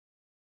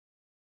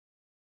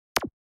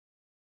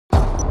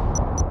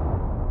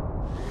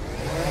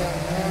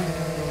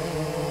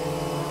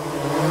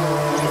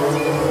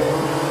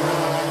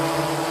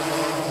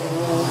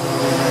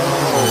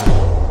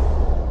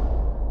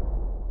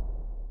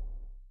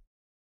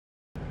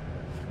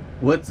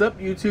What's up,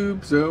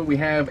 YouTube? So we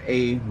have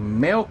a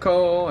mail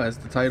call, as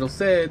the title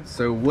said.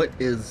 So what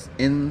is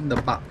in the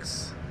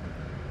box?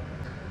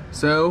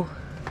 So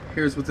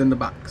here's what's in the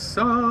box.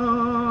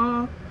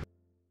 I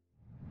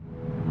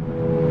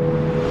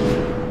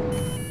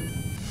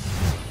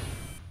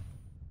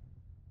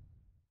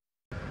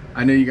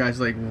know you guys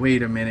are like,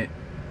 wait a minute,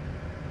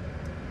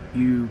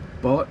 you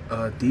bought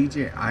a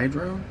DJI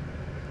drone?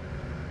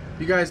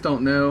 You guys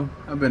don't know,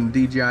 I've been a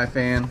DJI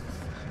fan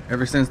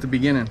ever since the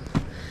beginning.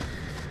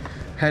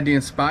 Had the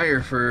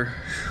Inspire for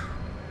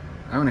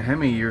I don't know how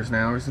many years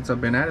now, ever since I've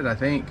been at it. I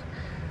think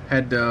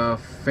had the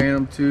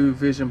Phantom 2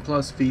 Vision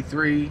Plus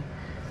V3,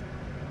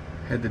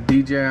 had the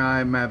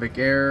DJI Mavic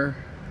Air,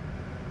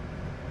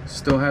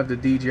 still have the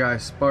DJI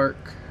Spark,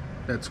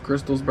 that's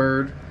Crystal's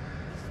bird.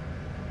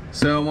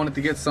 So I wanted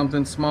to get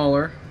something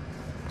smaller.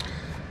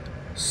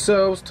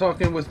 So I was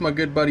talking with my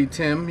good buddy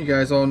Tim. You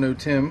guys all know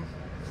Tim.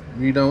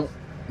 If you don't,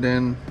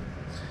 then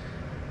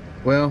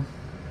well,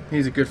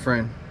 he's a good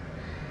friend.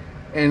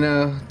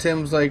 And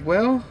Tim's like,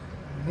 well,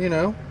 you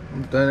know,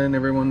 then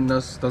everyone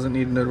doesn't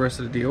need to know the rest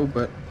of the deal,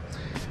 but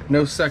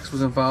no sex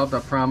was involved, I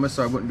promise,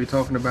 so I wouldn't be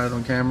talking about it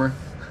on camera.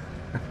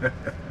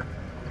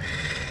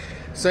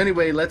 So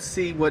anyway, let's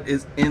see what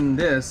is in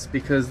this,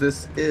 because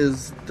this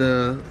is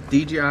the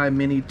DJI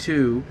Mini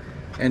 2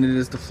 and it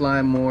is the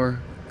Fly More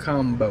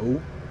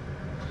combo.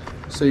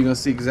 So you're gonna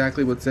see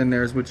exactly what's in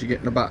there is what you get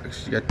in the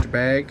box. You got your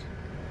bag,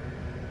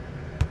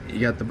 you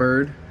got the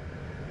bird,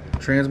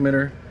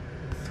 transmitter,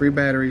 3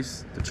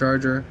 batteries, the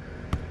charger,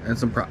 and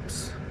some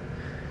props.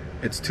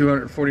 It's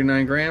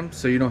 249 grams,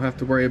 so you don't have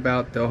to worry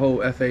about the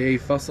whole FAA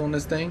fuss on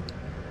this thing.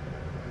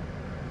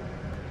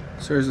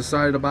 So here's the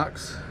side of the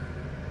box.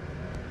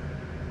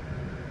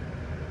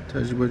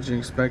 Tells you what you can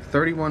expect.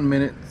 31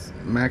 minutes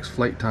max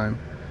flight time.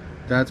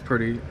 That's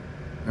pretty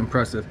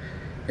impressive.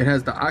 It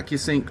has the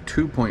OcuSync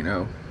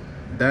 2.0.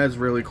 That is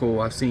really cool.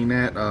 I've seen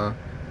that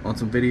on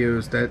some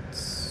videos.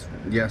 That's,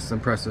 yes,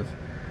 impressive.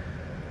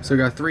 So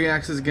got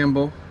 3-axis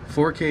gimbal,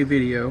 4K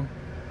video,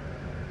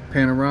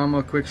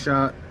 panorama, quick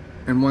shot,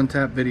 and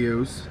one-tap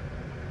videos.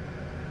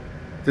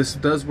 This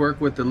does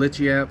work with the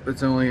Litchi app.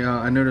 It's only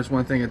I noticed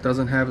one thing it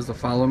doesn't have is the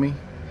follow me,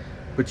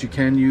 but you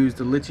can use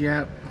the Litchi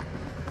app.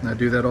 Now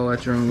do that all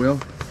at your own will.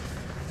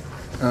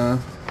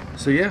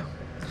 So yeah,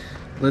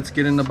 let's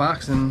get in the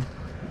box and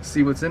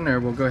see what's in there.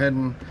 We'll go ahead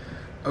and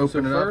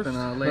open it up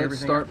and lay everything.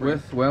 Let's start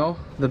with, well,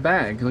 the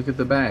bag. Look at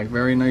the bag.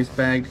 Very nice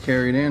bag to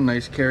carry it in.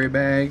 Nice carry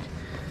bag.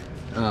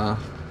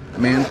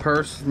 Man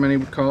purse, as many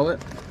would call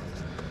it,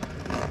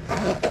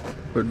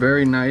 but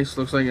very nice.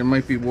 Looks like it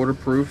might be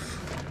waterproof.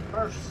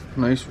 Merce.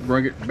 Nice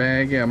rugged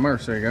bag. Yeah,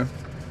 Merce, there you go.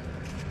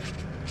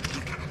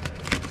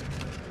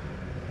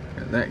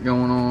 Got that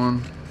going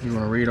on. You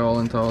want to read all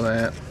into all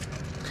that.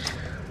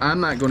 I'm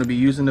not going to be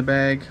using the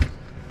bag.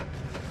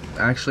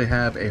 I actually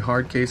have a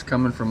hard case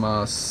coming from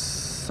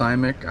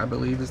Cymic, I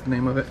believe is the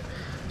name of it,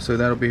 so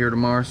that'll be here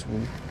tomorrow, so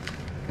we'll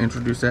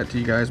introduce that to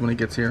you guys when it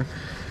gets here.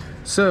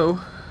 So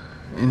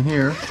in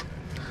here,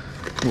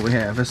 what we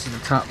have, this is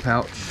the top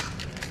pouch.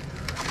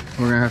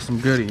 We're gonna have some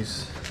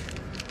goodies.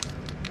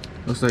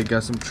 Looks like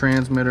got some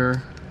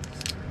transmitter,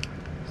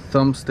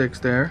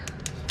 thumbsticks there,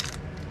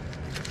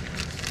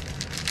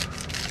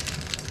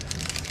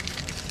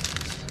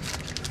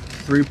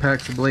 three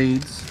packs of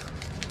blades.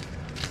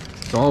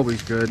 It's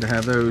always good to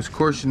have those. Of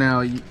course, now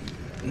it's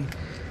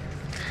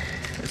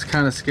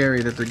kind of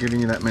scary that they're giving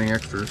you that many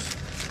extras,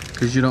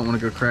 because you don't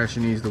want to go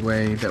crashing these the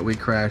way that we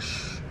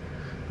crash,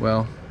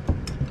 well,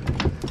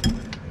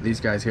 these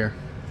guys here,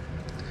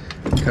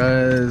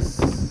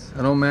 because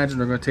I don't imagine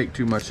they're going to take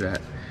too much of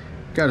that.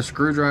 Got a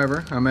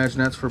screwdriver. I imagine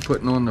that's for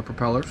putting on the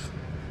propellers.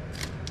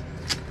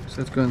 So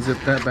let's go and zip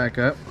that back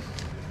up.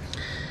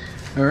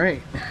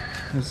 Alright,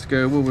 let's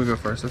go. We'll go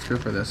first. Let's go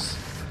for this.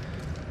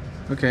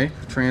 Okay,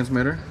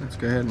 transmitter. Let's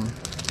go ahead and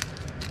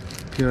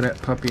peel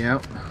that puppy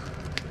out.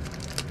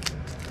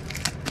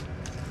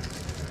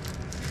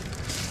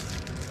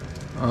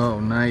 Oh,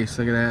 nice.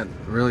 Look at that.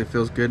 Really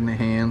feels good in the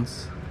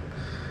hands.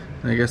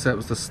 I guess that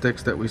was the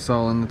sticks that we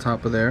saw on the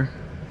top of there.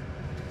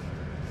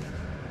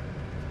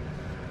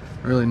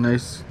 Really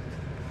nice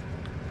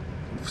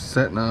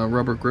setting,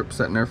 rubber grip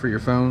setting there for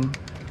your phone.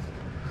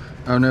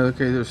 Oh no,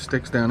 okay, there's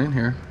sticks down in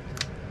here.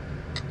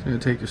 So you're gonna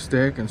take your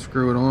stick and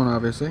screw it on,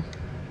 obviously.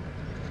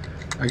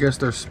 I guess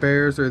they're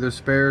spares, or they're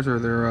spares, or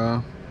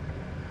they're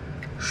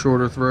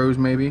shorter throws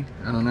maybe,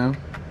 I don't know.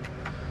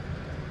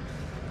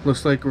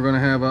 Looks like we're gonna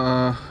have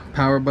a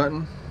power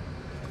button,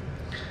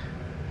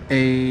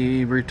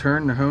 a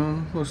return to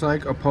home, looks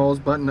like a pause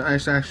button.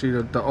 It's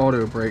actually the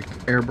auto brake,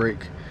 air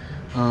brake.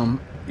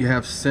 You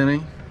have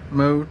cine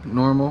mode,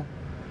 normal,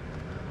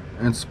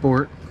 and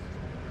sport.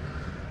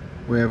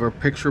 We have our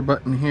picture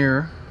button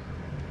here,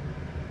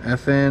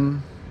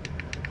 FN,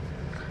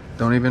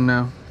 don't even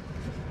know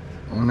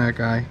on that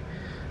guy.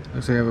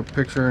 Looks like you have a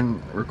picture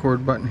and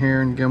record button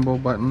here, and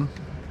gimbal button.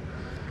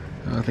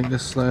 I think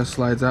this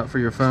slides out for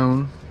your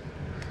phone.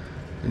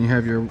 Then you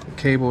have your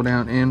cable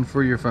down in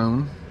for your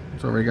phone.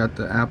 It's already got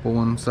the Apple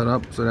one set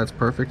up, so that's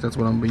perfect. That's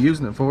what I'm gonna be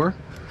using it for.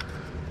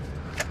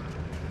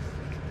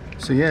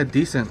 So yeah,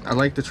 decent. I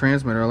like the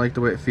transmitter. I like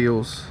the way it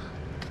feels.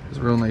 There's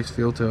a real nice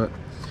feel to it.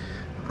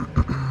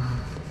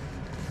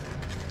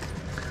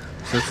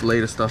 So let's lay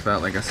the stuff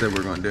out like I said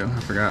we're going to do. I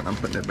forgot, I'm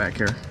putting it back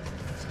here.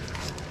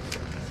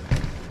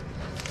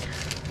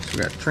 So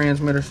we got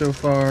transmitter so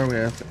far. We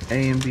have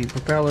A and B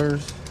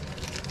propellers,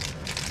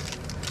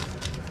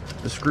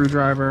 the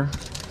screwdriver,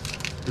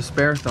 the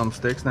spare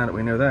thumbsticks, now that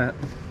we know that.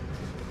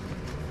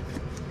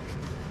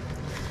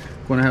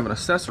 Going to have an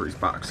accessories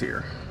box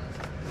here.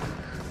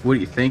 What do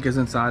you think is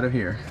inside of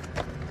here?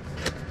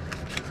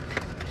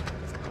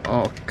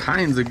 All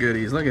kinds of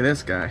goodies. Look at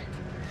this guy.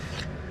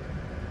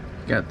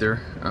 Got their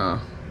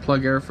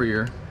plug air for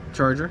your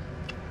charger.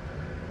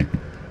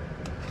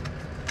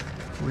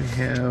 We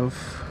have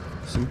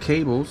some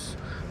cables.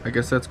 I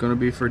guess that's going to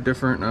be for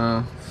different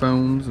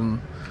phones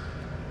and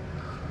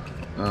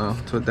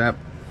to adapt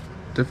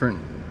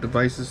different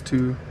devices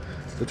to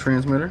the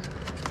transmitter.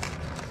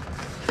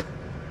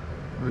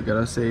 We got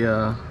us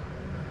a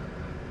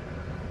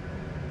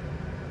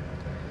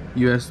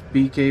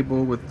USB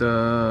cable with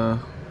the,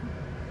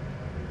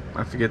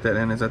 I forget that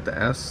end, is that the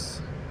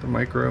S, the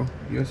micro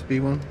USB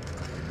one.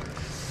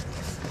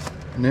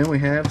 And then we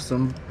have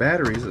some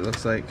batteries, it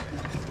looks like.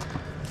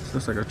 This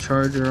looks like a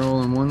charger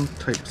all-in-one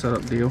type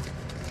setup deal.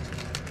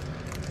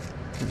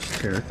 Just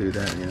tear through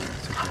that, yeah,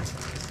 that's okay.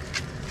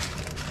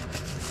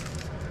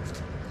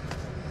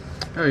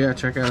 Oh yeah,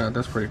 check that out,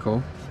 that's pretty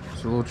cool.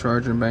 It's a little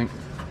charging bank.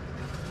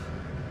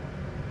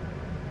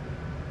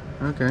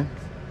 Okay.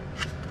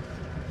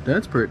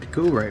 That's pretty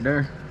cool right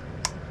there.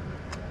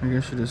 I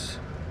guess you just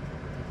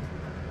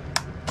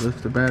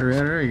lift the battery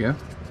out. There you go.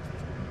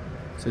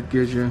 So it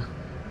gives you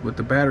what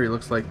the battery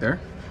looks like there.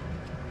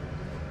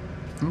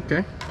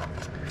 Okay.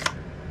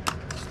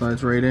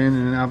 Slides right in,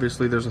 and then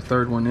obviously there's a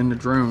third one in the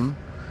drone.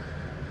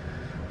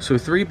 So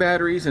 3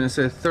 batteries, and it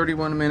said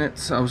 31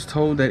 minutes. I was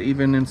told that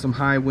even in some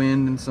high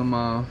wind and some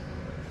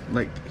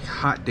like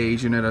hot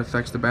days, you know, that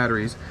affects the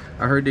batteries.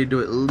 I heard they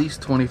do at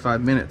least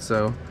 25 minutes,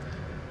 so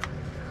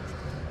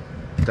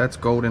that's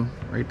golden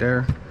right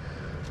there.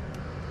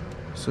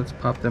 So let's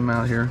pop them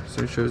out here.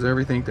 So it shows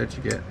everything that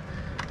you get.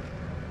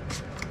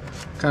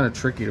 Kind of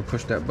tricky to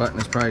push that button,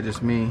 it's probably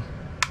just me.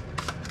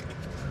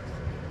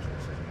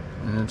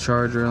 And the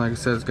charger, like I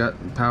said, it's got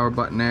the power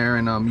button there,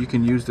 and you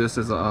can use this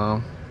as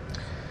a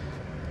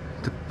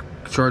to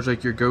charge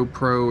like your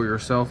GoPro or your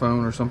cell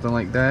phone or something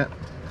like that.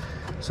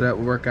 So that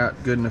will work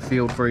out good in the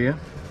field for you.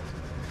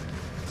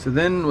 So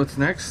then what's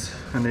next?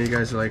 I know you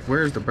guys are like,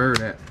 where's the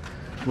bird at?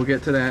 We'll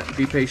get to that.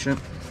 Be patient.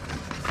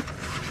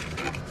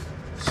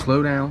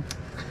 Slow down.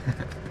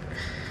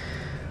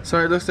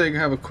 So it looks like you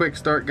have a quick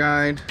start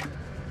guide.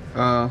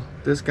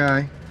 This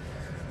guy,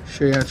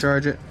 show you how to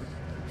charge it,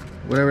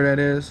 whatever that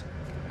is,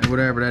 and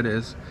whatever that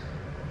is.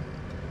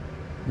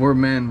 We're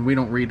men, we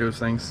don't read those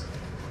things.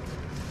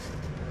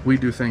 We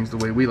do things the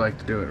way we like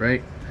to do it,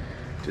 right?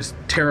 Just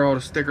tear all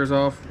the stickers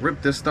off,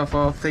 rip this stuff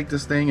off, take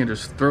this thing and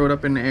just throw it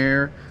up in the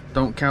air.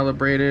 Don't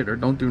calibrate it or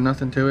don't do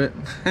nothing to it.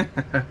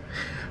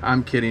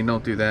 I'm kidding,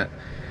 don't do that.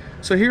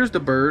 So here's the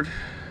bird.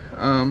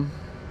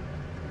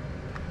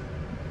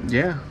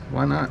 Yeah,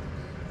 why not?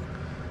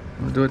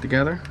 Wanna do it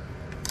together?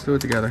 Let's do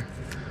it together.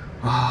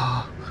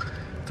 Oh,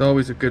 it's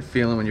always a good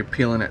feeling when you're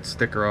peeling that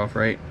sticker off,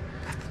 right?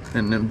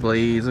 And then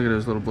blades, look at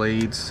those little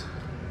blades.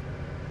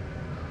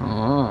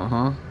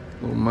 Little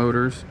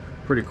motors,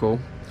 pretty cool.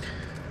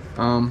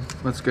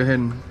 Let's go ahead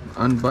and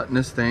unbutton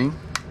this thing.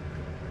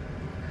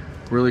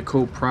 Really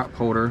cool prop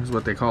holder is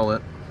what they call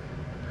it.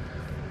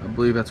 I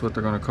believe that's what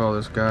they're going to call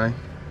this guy.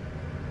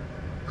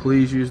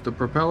 Please use the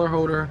propeller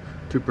holder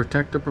to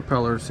protect the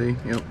propeller. See,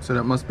 yep. So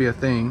that must be a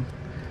thing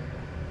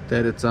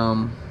that it's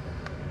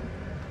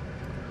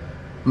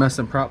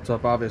messing props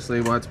up,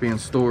 obviously, while it's being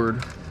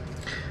stored.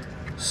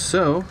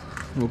 So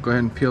we'll go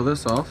ahead and peel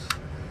this off.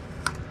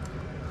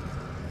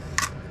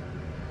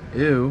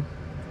 Ew,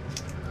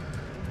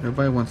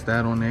 nobody wants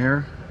that on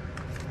there.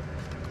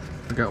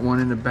 I got one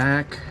in the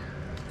back.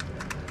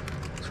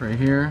 It's right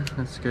here.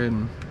 Let's go ahead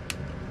and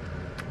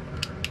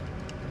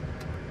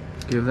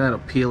give that a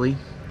peely.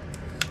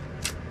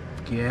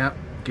 Yeah,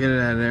 get it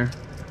out of there.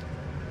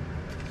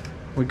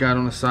 We got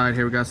on the side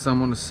here, we got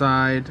some on the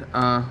side.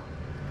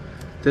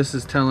 This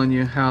is telling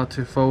you how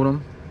to fold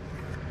them,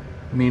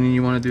 meaning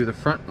you want to do the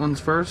front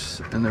ones first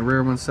and the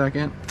rear ones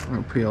second.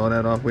 We'll peel all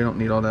that off, we don't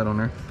need all that on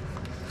there.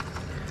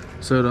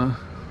 So to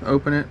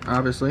open it,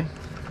 obviously,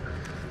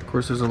 of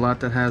course there's a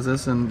lot that has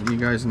this and you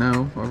guys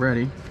know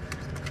already,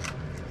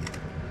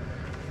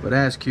 but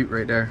that's cute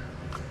right there.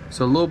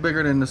 So a little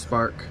bigger than the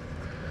Spark,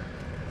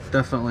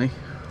 definitely,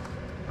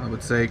 I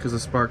would say, because the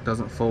Spark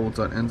doesn't fold,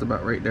 so it ends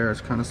about right there.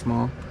 It's kind of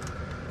small.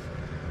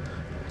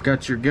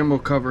 Got your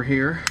gimbal cover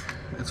here.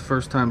 It's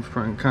first time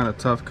kind of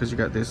tough because you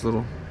got these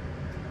little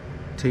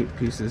tape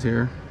pieces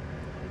here.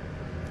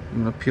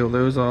 I'm going to peel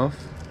those off.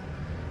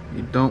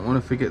 You don't want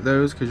to forget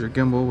those because your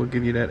gimbal will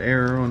give you that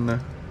error on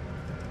the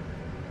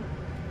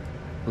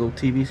little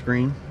TV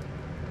screen,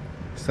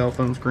 cell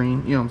phone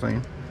screen, you know what I'm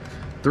saying.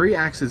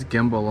 3-axis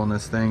gimbal on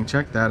this thing,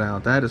 check that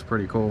out, that is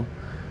pretty cool.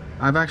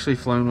 I've actually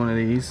flown one of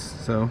these,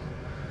 so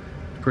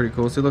pretty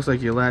cool. So it looks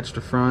like you latch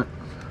the front.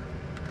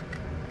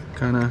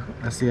 Kinda,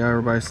 I see how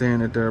everybody's saying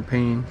that they're a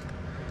pain.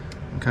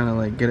 And kinda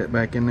like get it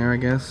back in there, I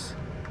guess.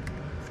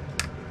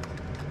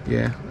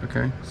 Yeah,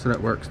 okay, so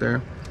that works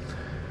there.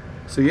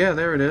 So yeah,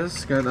 there it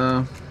is.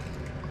 Got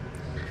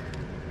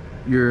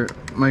your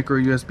micro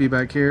USB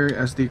back here,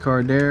 SD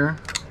card there.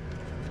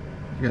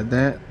 You got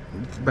that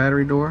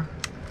battery door.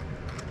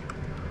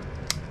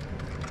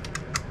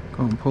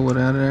 Go and pull it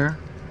out of there.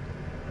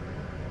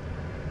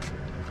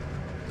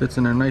 Fits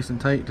in there nice and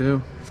tight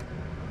too.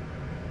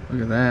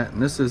 Look at that.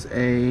 And this is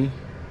I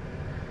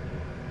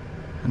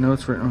know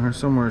it's written on here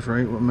somewhere,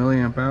 right? What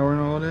milliamp hour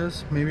and all it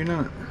is? Maybe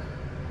not.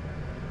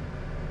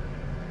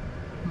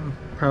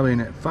 Probably in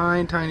that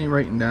fine tiny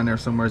writing down there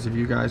somewhere if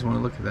you guys want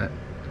to look at that.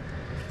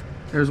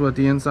 There's what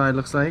the inside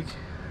looks like.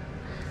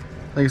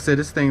 Like I said,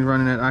 this thing's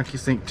running at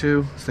OcuSync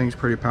 2. This thing's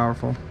pretty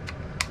powerful.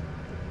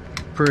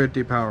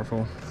 Pretty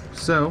powerful.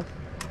 So,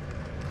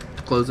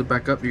 close it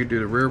back up. You can do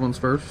the rear ones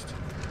first,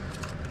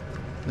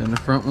 then the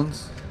front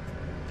ones,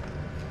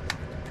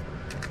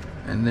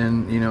 and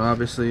then, you know,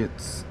 obviously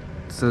it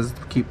says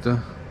keep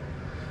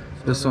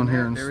this on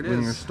here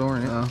when you're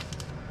storing it.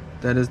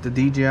 That is the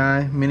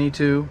DJI Mini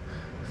 2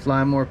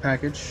 Fly More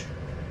package.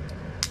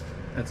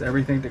 That's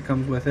everything that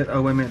comes with it.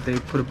 Oh, wait a minute, they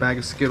put a bag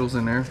of Skittles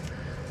in there.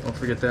 Don't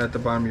forget that at the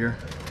bottom of your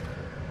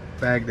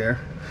bag there.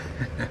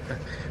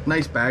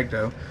 Nice bag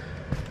though.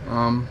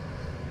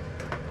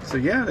 So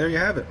yeah, there you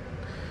have it.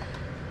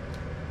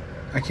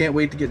 I can't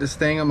wait to get this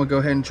thing. I'm gonna go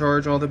ahead and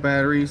charge all the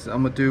batteries.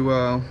 I'm gonna do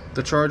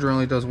the charger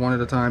only does one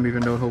at a time,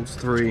 even though it holds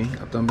 3.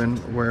 I've been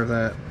aware of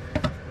that.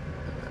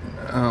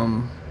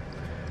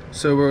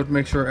 So we'll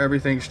make sure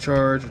everything's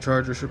charged. The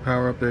charger should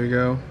power up. There you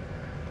go.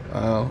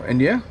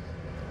 And yeah,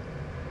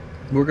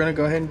 we're gonna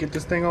go ahead and get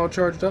this thing all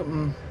charged up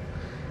and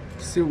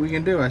see what we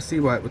can do. I see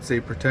why it would say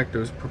protect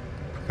those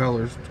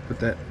propellers, put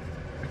that,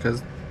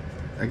 because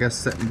I guess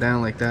setting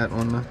down like that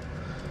on the,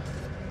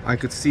 I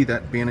could see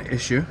that being an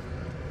issue.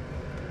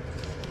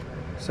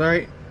 So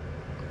alright,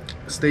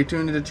 stay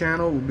tuned to the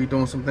channel. We'll be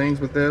doing some things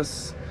with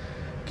this,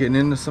 getting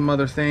into some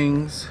other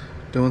things,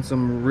 doing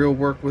some real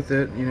work with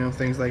it, you know,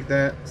 things like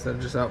that, instead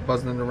of just out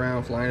buzzing it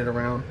around, flying it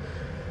around.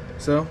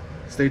 So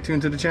stay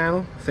tuned to the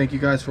channel. Thank you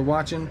guys for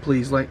watching.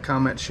 Please like,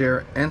 comment,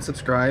 share, and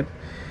subscribe,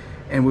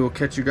 and we will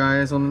catch you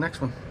guys on the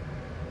next one.